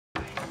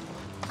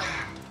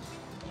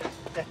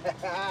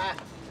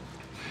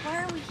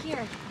Why are we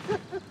here?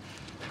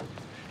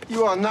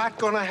 You are not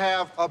gonna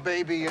have a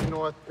baby in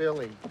North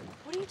Philly.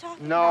 What are you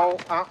talking No,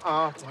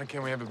 about? Why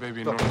can't we have a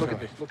baby in Look, North look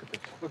Philly? at this, look at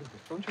this, look at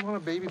this. Don't you want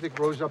a baby that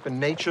grows up in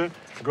nature,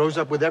 grows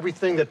up with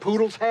everything that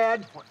poodles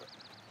had?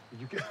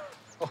 You get...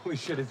 Holy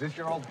shit, is this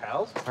your old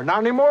house? Or not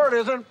anymore, it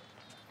isn't.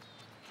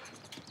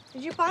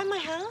 Did you buy my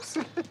house?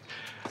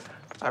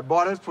 I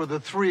bought it for the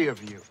three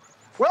of you.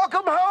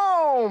 Welcome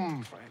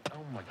home! Frank,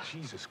 oh my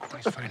Jesus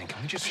Christ, Franny,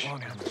 can we just slow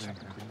down for a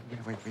second?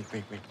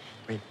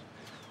 Wait.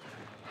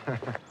 How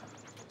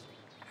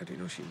do you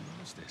know she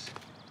loves this?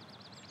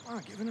 Come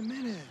on, give it a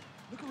minute.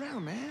 Look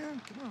around,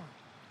 man. Come on.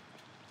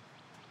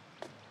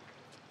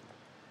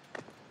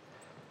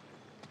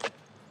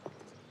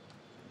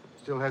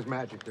 Still has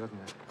magic, doesn't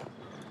it?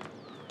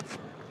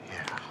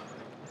 Yeah.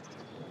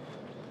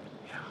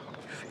 Yeah,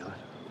 you feel it?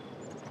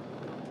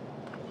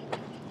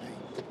 Hey,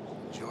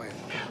 enjoy it.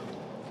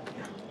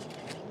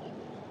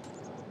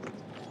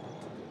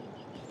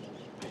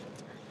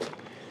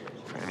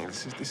 Franny,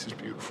 this is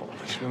beautiful.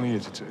 This really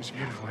is. It's a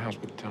beautiful house,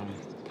 but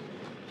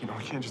you know,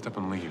 we can't just up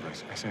and leave.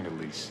 I signed a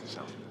lease,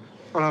 so.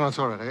 Oh, no, it's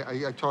all right.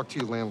 I talked to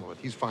your landlord.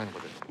 He's fine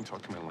with it. You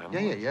talk to my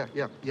landlord?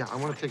 Yeah. I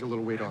want to take a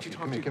little weight off you.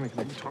 Come here.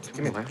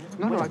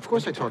 No, of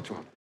course I talked to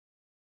him.